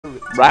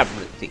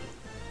Rarity.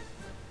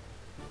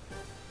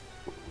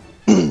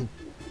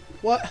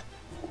 What?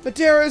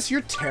 Medeiros,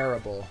 you're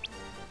terrible.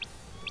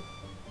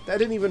 That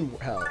didn't even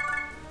help.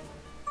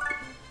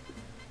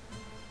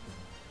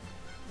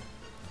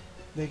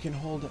 They can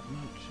hold up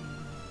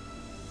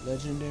much.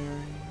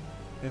 Legendary.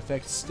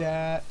 Affects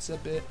stats a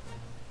bit.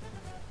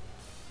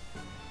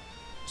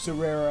 So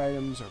rare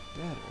items are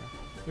better.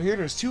 But here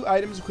there's 2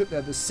 items equipped that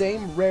have the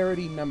same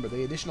rarity number.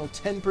 The additional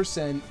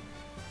 10%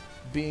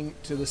 being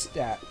to the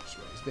stat.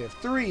 If they have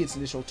 3, it's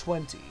an additional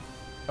 20.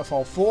 If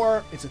all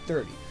 4, it's a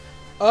 30.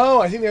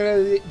 Oh, I think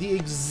they're the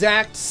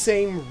exact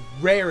same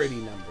rarity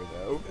number,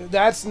 though.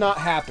 That's not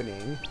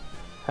happening.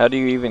 How do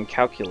you even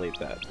calculate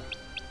that?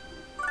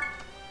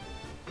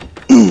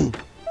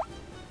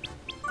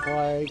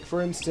 Like,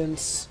 for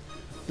instance,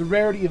 the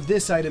rarity of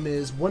this item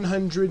is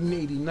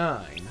 189.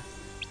 I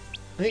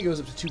think it goes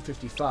up to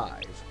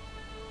 255.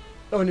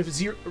 Oh, and if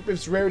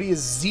its rarity is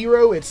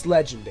 0, it's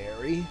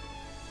legendary.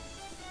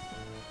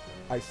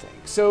 I think.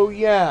 So,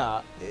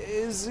 yeah.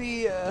 Is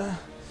he,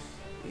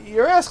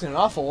 You're asking an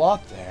awful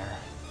lot there.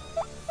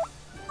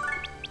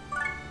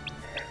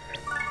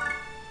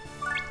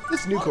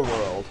 This Nuka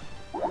World.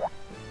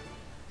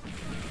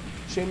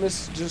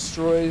 Seamus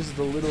destroys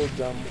the little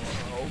dumb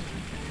world.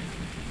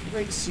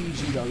 Great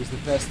CG dog is the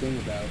best thing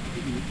about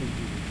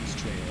this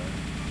trailer.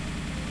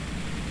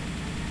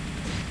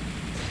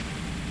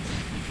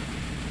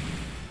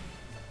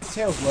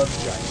 Tails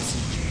loves giant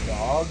CG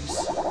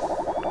dogs.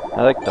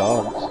 I like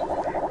dogs.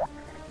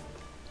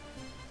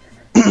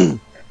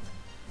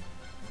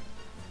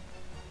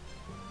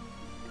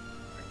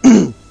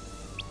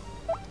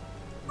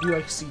 Do you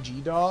like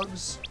CG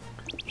dogs?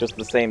 Just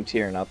the same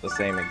tier, not the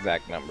same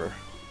exact number.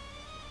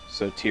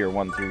 So tier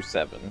 1 through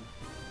 7.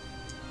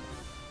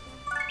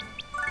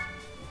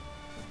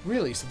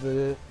 Really? So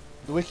the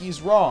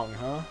wiki's wrong,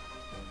 huh?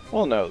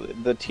 Well, no,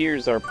 the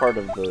tiers are part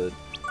of the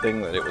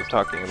thing that it was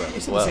talking about as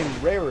It's well. the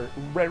same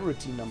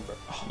rarity number.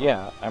 Oh,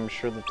 Yeah, I'm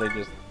sure that they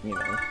just, you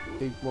know,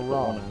 they were put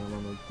wrong. one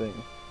on the thing.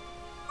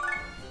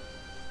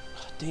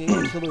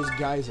 Dang, kill those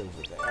guys over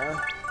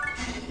there.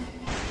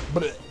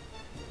 But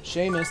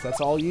Seamus, that's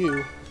all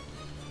you.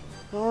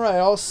 Alright,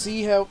 I'll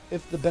see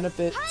if the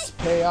benefits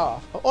pay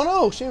off. Oh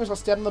no, Seamus got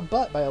stabbed in the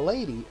butt by a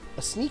lady.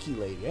 A sneaky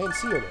lady. I didn't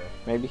see her there.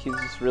 Maybe he's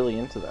just really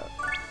into that.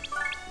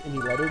 And he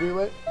let her do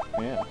it?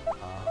 Yeah.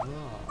 Ah.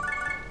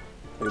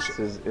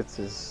 It's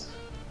his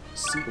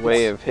See,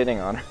 way of hitting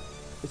on her.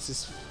 It's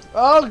his...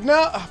 Oh,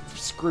 no! Oh,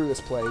 screw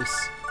this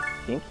place.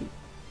 Kinky.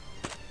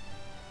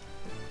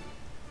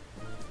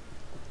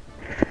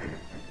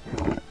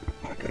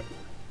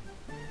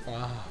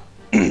 Ah.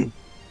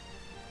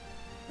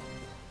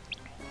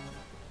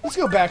 Let's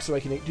go back so I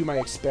can do my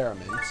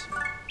experiment.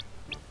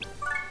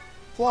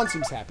 Flan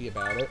seems happy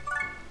about it.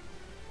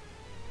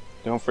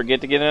 Don't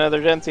forget to get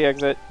another Gensi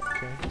exit.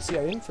 Okay. See,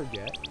 I didn't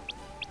forget.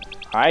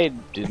 I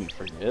didn't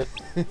forget.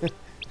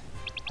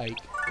 Ike.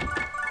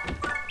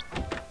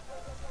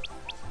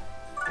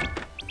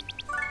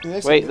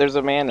 Wait, there's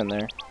a man in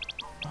there.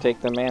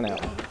 Take the man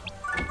out.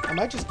 I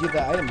might just give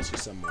that item to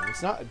someone.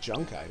 It's not a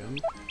junk item.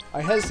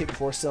 I hesitate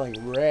before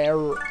selling rare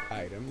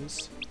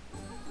items.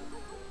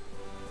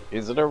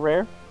 Is it a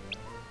rare?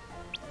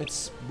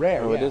 It's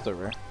rare, Oh, yeah. it is a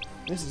rare.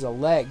 This is a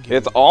leg.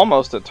 It's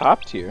almost a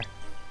top tier.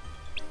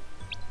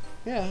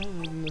 Yeah,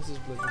 and this is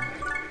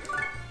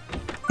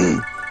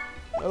Blizzard.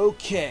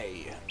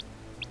 Okay.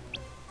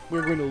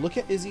 We're going to look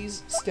at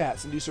Izzy's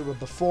stats and do sort of a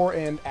before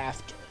and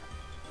after.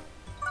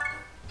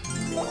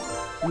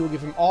 We will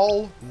give him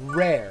all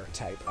rare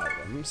type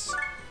items.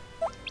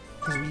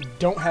 Because we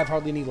don't have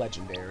hardly any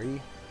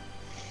legendary.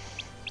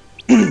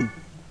 Can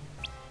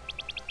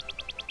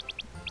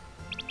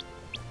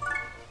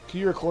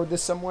you record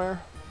this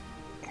somewhere?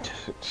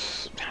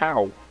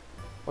 How?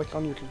 Like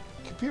on your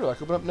computer,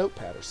 like open up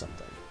Notepad or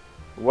something.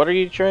 What are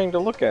you trying to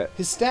look at?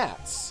 His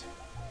stats.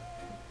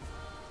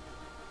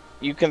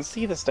 You can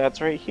see the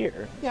stats right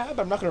here. Yeah,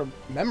 but I'm not going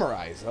to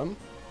memorize them.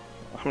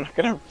 I'm not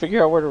gonna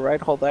figure out where to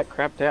write all that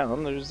crap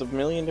down. There's a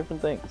million different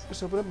things.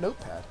 Just open up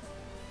Notepad.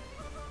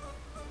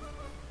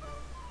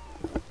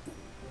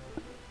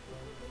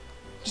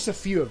 Just a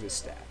few of his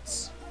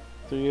stats.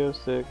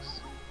 306,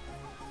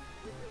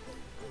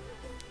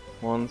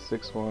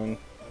 161,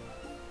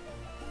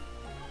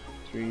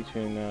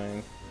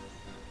 329,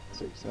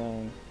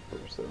 69,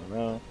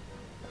 470.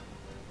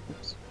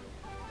 Oops.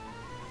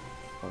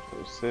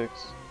 146,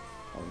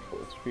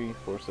 143,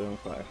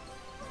 475.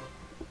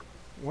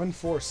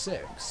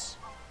 146.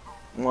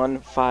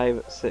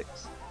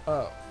 156.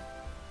 Oh.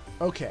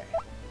 Okay.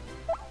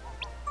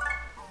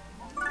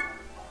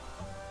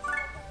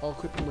 I'll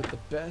equip him with the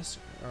best.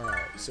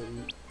 Alright, so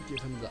we give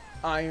him the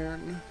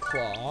Iron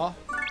Claw.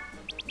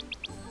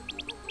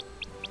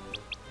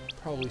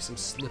 Probably some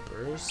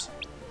slippers.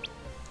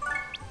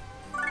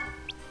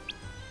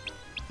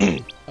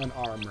 An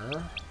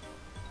armor.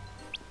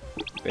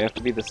 They have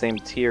to be the same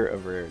tier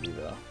of rarity,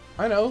 though.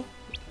 I know.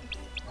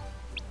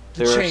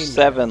 The There are chain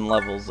 7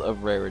 levels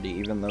of rarity,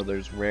 even though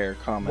there's rare,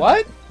 common.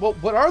 What? Well,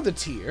 what are the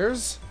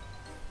tiers?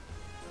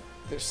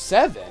 There's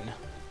 7.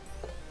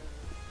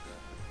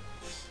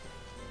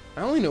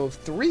 I only know of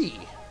 3.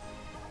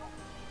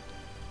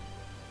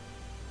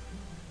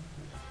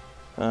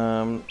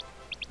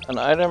 An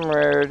item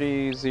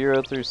rarity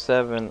 0 through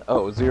 7.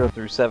 Oh, 0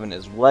 through 7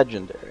 is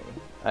legendary.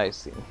 I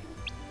see.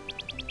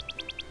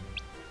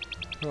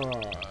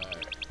 Alright.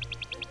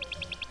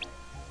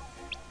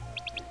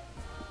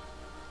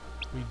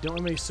 We don't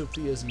have any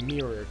Sophia's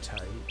mirror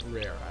type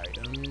rare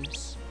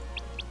items.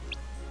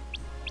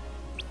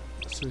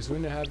 So he's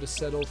going to have to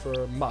settle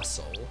for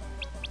muscle.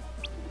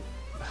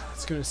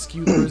 It's going to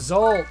skew the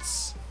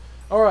results.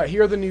 Alright,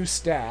 here are the new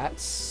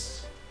stats.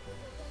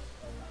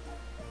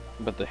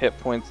 But the hit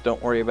points don't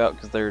worry about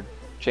because they're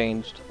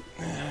changed.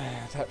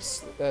 That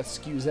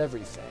skews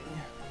everything.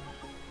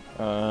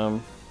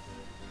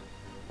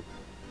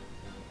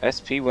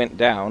 SP went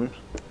down.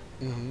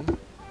 Mm-hmm.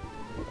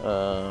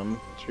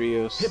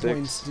 306. Hit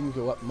points didn't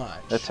go up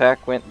much.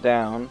 Attack went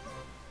down.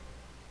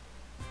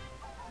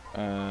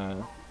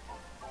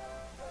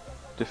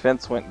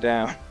 Defense went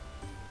down.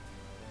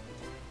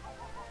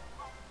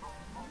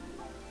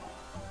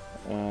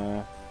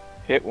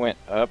 Hit went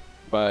up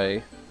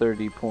by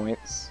 30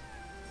 points.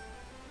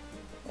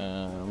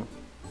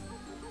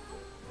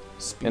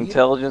 Speed?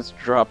 Intelligence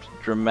dropped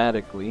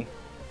dramatically.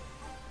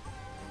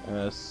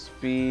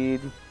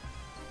 Speed.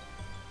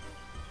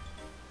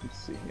 Let's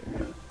see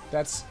here.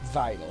 That's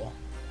vital.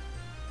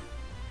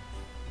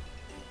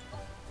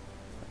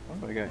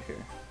 What do I got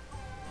here?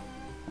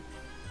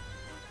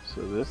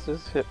 So this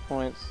is hit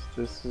points.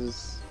 This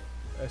is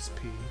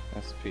SP.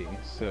 SP.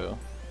 So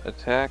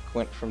attack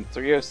went from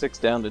 306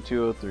 down to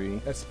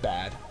 203. That's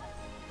bad.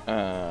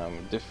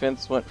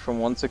 Defense went from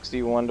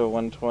 161 to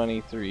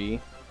 123.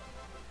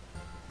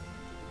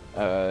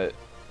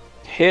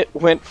 Hit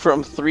went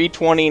from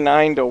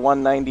 329 to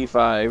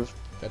 195.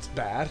 That's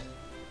bad.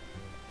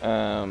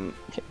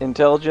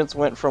 Intelligence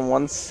went from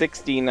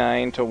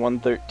 169 to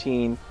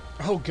 113.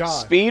 Oh god.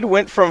 Speed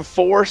went from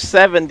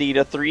 470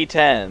 to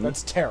 310.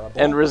 That's terrible.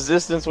 And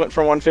resistance went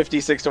from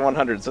 156 to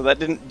 100. So that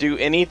didn't do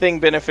anything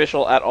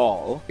beneficial at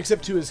all.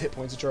 Except to his hit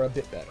points, which are a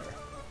bit better.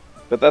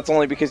 But that's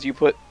only because you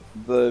put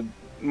the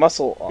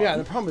muscle on. Yeah,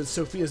 and the problem is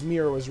Sophia's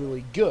mirror was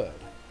really good.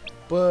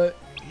 But,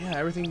 yeah,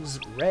 everything's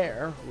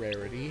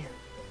rarity.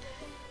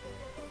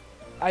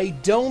 I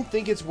don't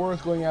think it's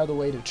worth going out of the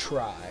way to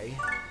try.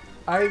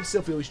 I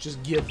still feel we should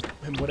just give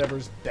him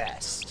whatever's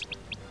best.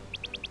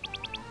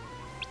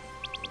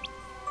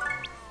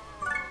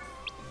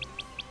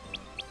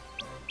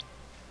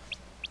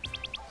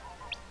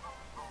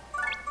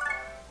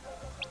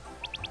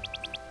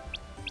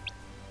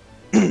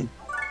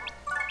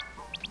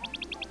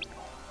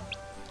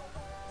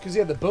 Because,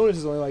 yeah, the bonus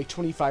is only like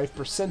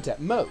 25% at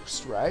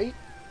most, right?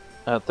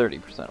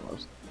 30%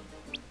 most.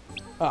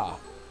 Ah.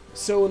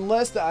 So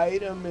unless the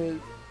item is...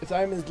 If the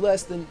item is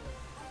less than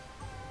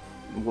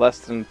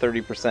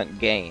 30%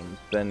 gain,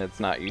 then it's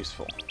not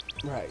useful.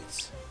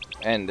 Right.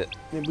 And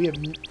we have...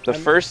 the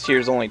first tier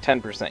is only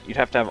 10%. You'd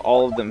have to have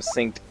all of them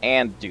synced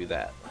and do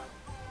that.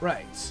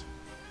 Right.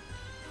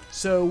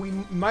 So we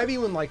might be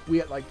when, like, we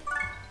had, like...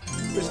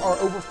 are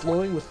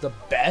overflowing with the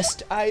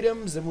best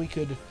items, then we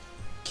could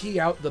key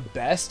out the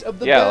best of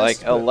the best. Yeah,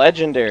 like a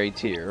legendary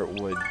tier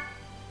would...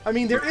 I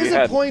mean, there is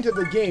a point of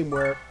the game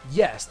where,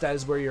 yes, that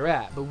is where you're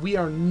at, but we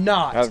are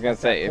not. I was going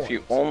to say, if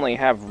you only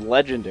have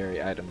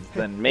legendary items,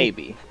 then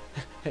maybe.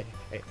 Hey.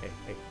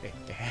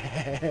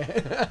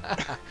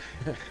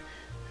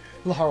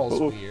 Laurel's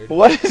weird.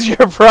 What is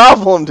your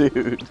problem,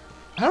 dude?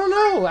 I don't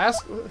know.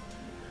 Ask...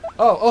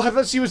 Oh, I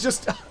thought she was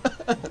just...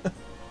 I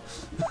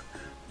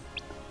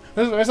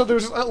thought there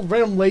was a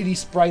random lady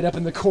sprite up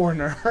in the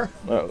corner.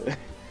 Oh.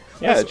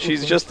 Yeah,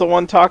 she's just the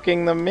one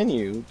talking the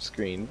menu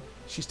screen.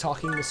 She's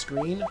talking the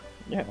screen?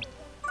 Yeah.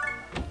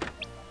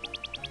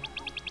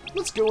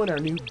 Let's go in our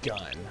new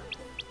gun.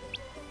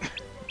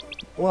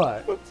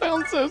 What? That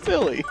sounds so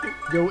silly.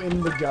 Go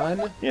in the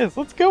gun? Yes,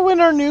 let's go in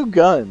our new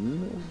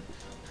gun.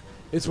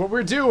 It's what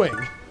we're doing.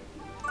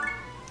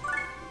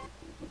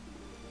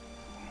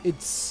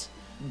 It's...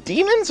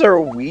 Demons are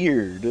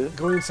weird.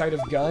 Going inside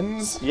of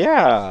guns?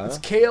 Yeah. It's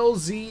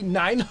KLZ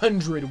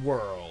 900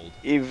 world.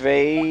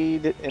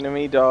 Evade,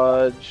 enemy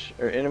dodge,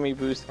 or enemy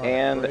boost,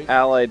 and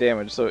ally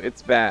damage, so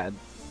it's bad.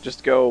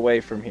 Just go away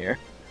from here.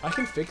 I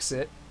can fix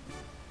it.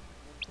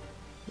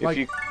 If like,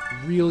 you...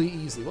 really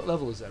easy. What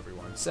level is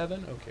everyone?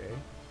 7? Okay.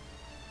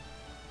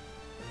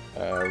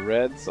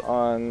 Red's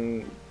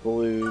on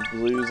blue,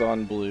 blue's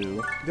on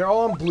blue. They're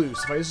all on blue,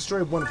 so if I just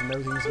destroy one of them,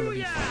 everything's gonna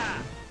be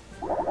fine.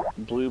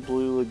 Blue,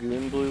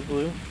 lagoon,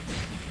 blue.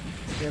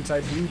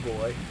 Anti-blue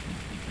boy.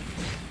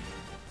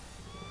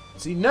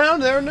 See, now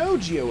there are no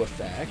geo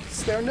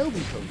effects. There are no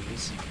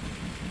B-ponies.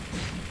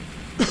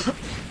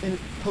 And it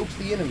pokes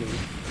the enemy.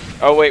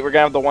 Oh wait, we're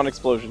gonna have the one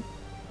explosion.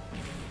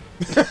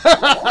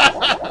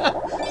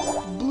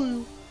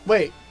 Blue.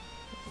 Wait.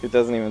 It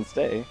doesn't even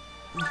stay.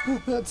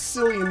 That's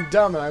silly and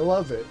dumb, and I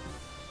love it.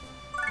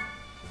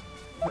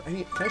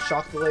 Can I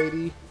shock the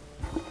lady?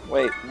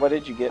 Wait, what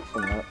did you get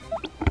from that?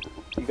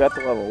 You got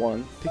to level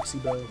 1. Pixie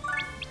bow.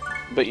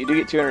 But you do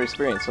get 200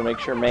 experience, so make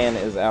sure man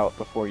is out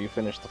before you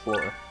finish the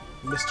floor.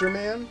 Mr.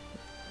 Man?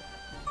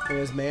 And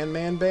his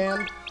man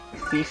band?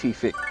 Thiefy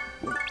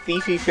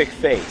Fick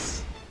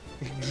Face.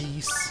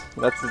 Geese.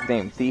 That's his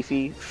name.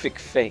 Thiefy Fick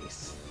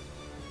Face.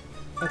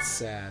 That's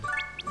sad.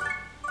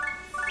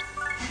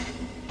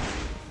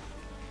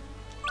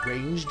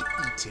 Ranged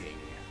eating.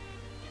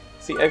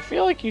 See, I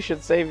feel like you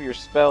should save your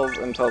spells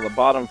until the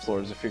bottom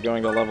floors if you're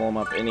going to level them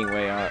up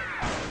anyway.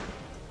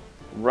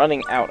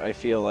 Running out, I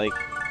feel like,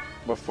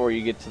 before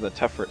you get to the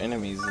tougher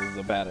enemies is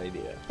a bad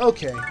idea.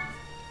 Okay.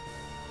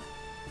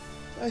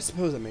 I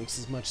suppose it makes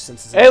as much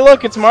sense as... Hey,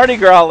 look, it's Mardi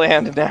Gras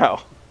land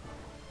now.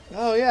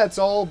 Oh, yeah, it's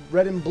all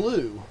red and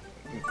blue.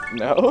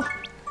 No.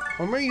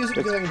 I'm going to use it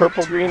because I It's can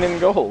purple, green, and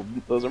gold.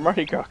 Those are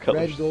Mardi Gras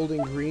colors. red, gold,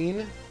 and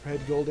green.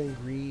 Red, gold, and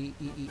green.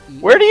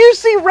 Where do you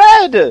see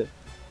red?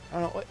 I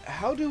don't know.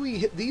 How do we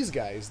hit these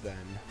guys, then?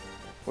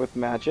 With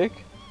magic.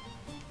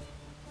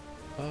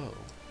 Oh.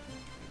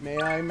 May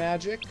I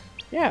magic?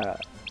 Yeah.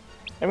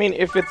 I mean,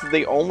 if it's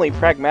the only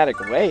pragmatic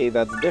way,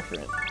 that's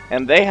different.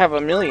 And they have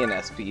 1,000,000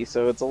 SP,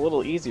 so it's a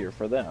little easier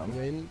for them.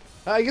 Wind.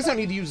 I guess I don't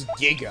need to use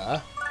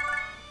Giga.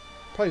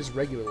 Probably just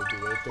regular will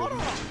do it if they're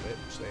used to it,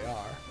 which they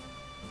are.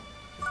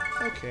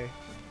 Okay.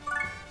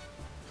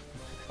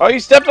 Oh, you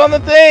stepped on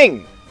the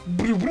thing!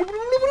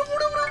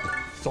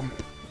 Thump.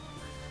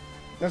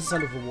 That's the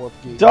sound of a warp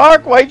gate.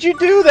 Dark, why'd you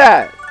do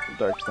that?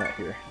 Dark's not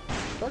here.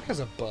 Dark has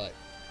a butt.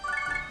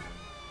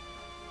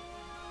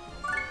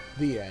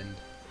 The end.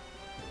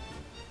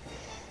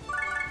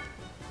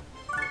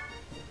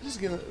 I'm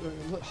just gonna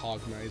let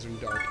Hogmiser and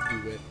Dark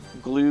do it.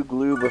 Glue,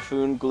 glue,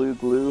 buffoon, glue,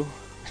 glue.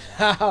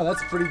 Haha,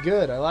 that's pretty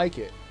good. I like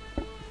it.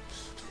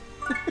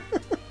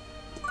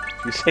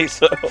 If you say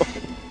so.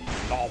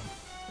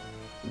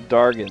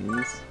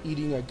 Dargans.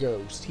 Eating a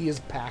ghost. He is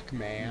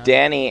Pac-Man.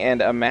 Danny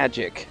and a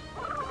magic.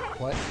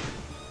 What?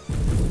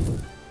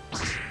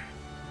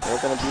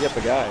 They're gonna beat up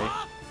a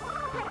guy.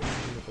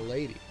 With a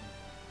lady.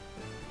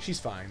 She's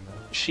fine, though.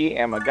 She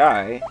am a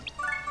guy.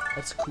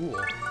 That's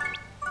cool.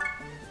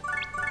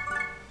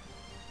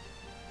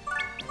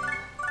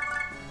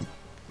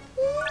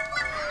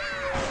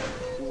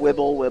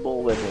 Wibble,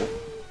 wibble, wibble.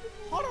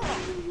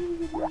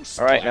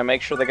 Alright, now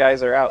make sure the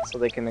guys are out so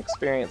they can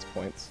experience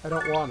points. I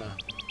don't wanna.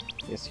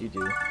 Yes, you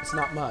do. It's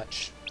not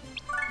much.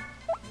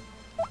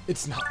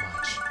 It's not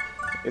much.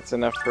 It's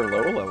enough for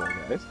low-level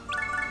guys.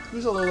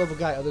 Who's a low-level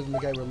guy other than the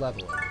guy we're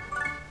leveling?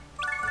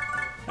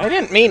 I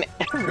didn't mean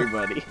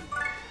everybody.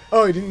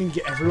 Oh, you didn't mean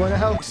get everyone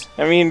out?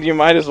 I mean, you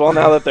might as well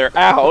now that they're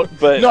out,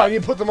 but... No, I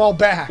need to put them all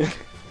back.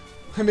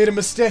 I made a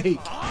mistake.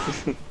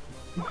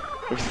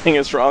 Everything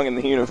is wrong in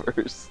the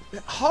universe.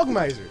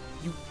 Hogmiser,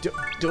 you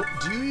do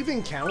you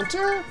even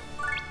counter?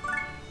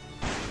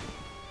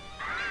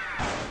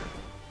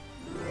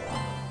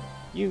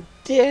 You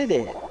did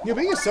it. Yeah,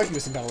 being a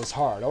succubus in battle is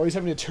hard. Always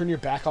having to turn your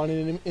back on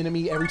an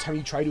enemy every time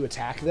you try to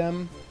attack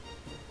them.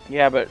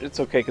 Yeah, but it's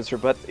okay because her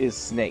butt is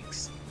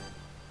snakes.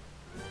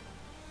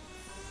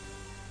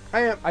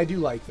 I do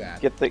like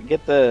that. Get the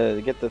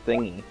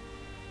thingy,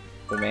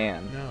 the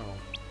man. No,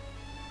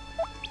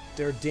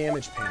 they're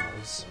damage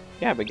panels.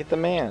 Yeah, but get the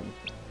man.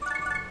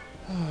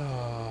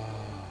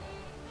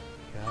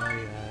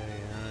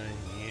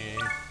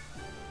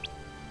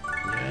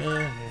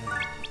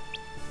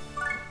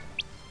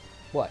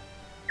 What?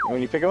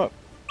 When you pick him up.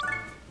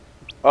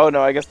 Oh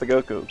no, I guess the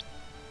Goku,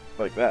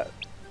 like that.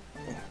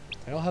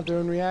 They all have their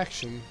own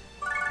reaction.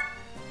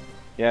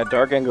 Yeah,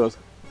 Dargan goes.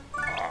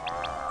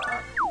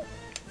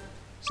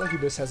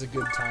 Succubus has a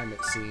good time,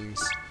 it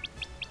seems.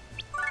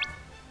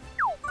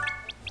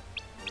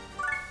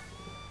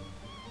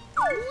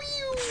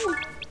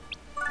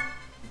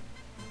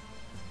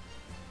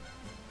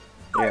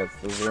 Yeah, it's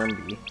the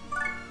Zermby.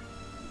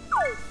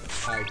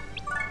 Hi.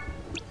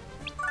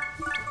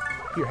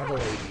 Here, have a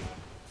lady.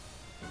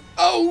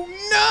 Oh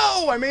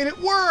no! I made it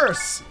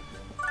worse!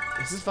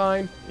 This is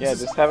fine. Yeah,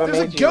 just have a mage.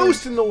 There's a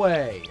ghost in the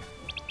way!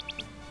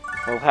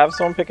 Well, have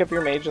someone pick up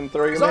your mage and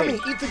throw your Zombie,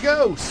 mage. eat the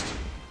ghost!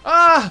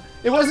 Ah!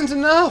 It wasn't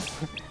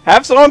enough!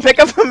 Have someone pick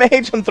up the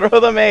mage and throw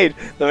the mage.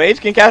 The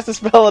mage can cast a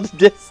spell at a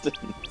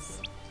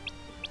distance.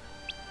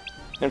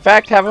 In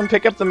fact, have them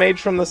pick up the mage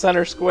from the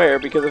center square,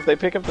 because if they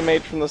pick up the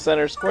mage from the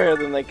center square,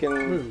 then they can...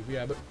 Move,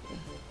 yeah, but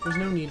there's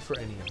no need for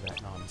any of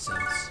that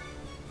nonsense.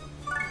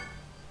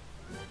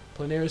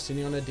 Planera is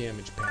sitting on a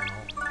damage panel.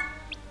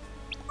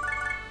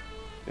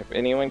 If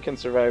anyone can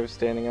survive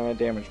standing on a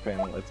damage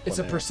panel, It's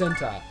a Planera.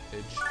 percentage.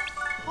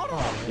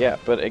 Oh, Yeah,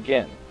 but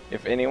again,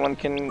 if anyone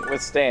can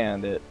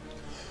withstand it,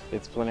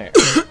 it's Planera.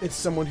 It's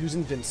someone who's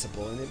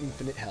invincible and at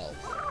infinite health.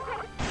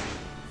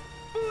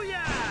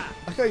 I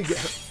like how you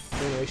get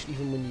animation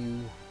even when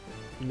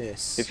you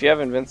miss. If you have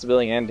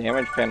invincibility and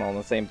damage panel on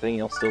the same thing,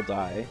 you'll still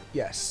die.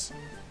 Yes.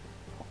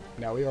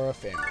 Now we are a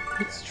family.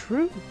 It's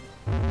true.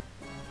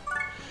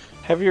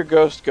 Have your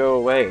ghost go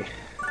away.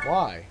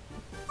 Why?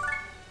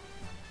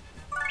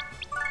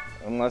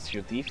 Unless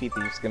your thiefy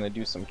thief's gonna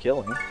do some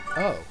killing.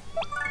 Oh.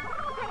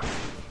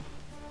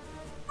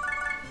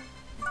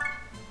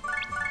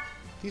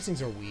 These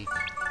things are weak.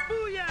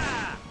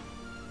 Booyah!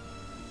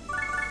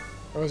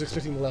 I was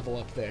expecting to level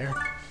up there.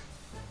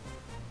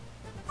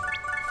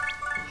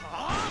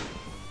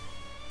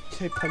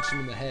 I punched him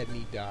in the head and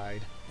he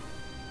died.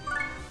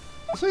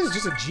 This place is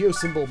just a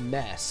geosymbol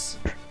mess.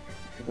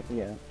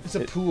 Yeah. It's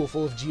a pool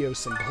full of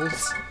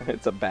geosymbols.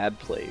 It's a bad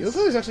place. It looks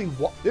like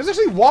there's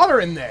actually water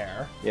in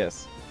there.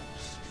 Yes.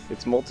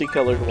 It's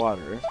multicolored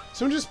water.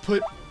 Someone just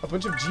put a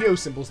bunch of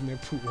geosymbols in their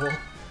pool.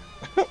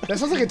 That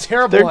sounds like a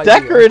terrible They're idea.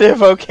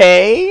 decorative,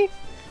 okay?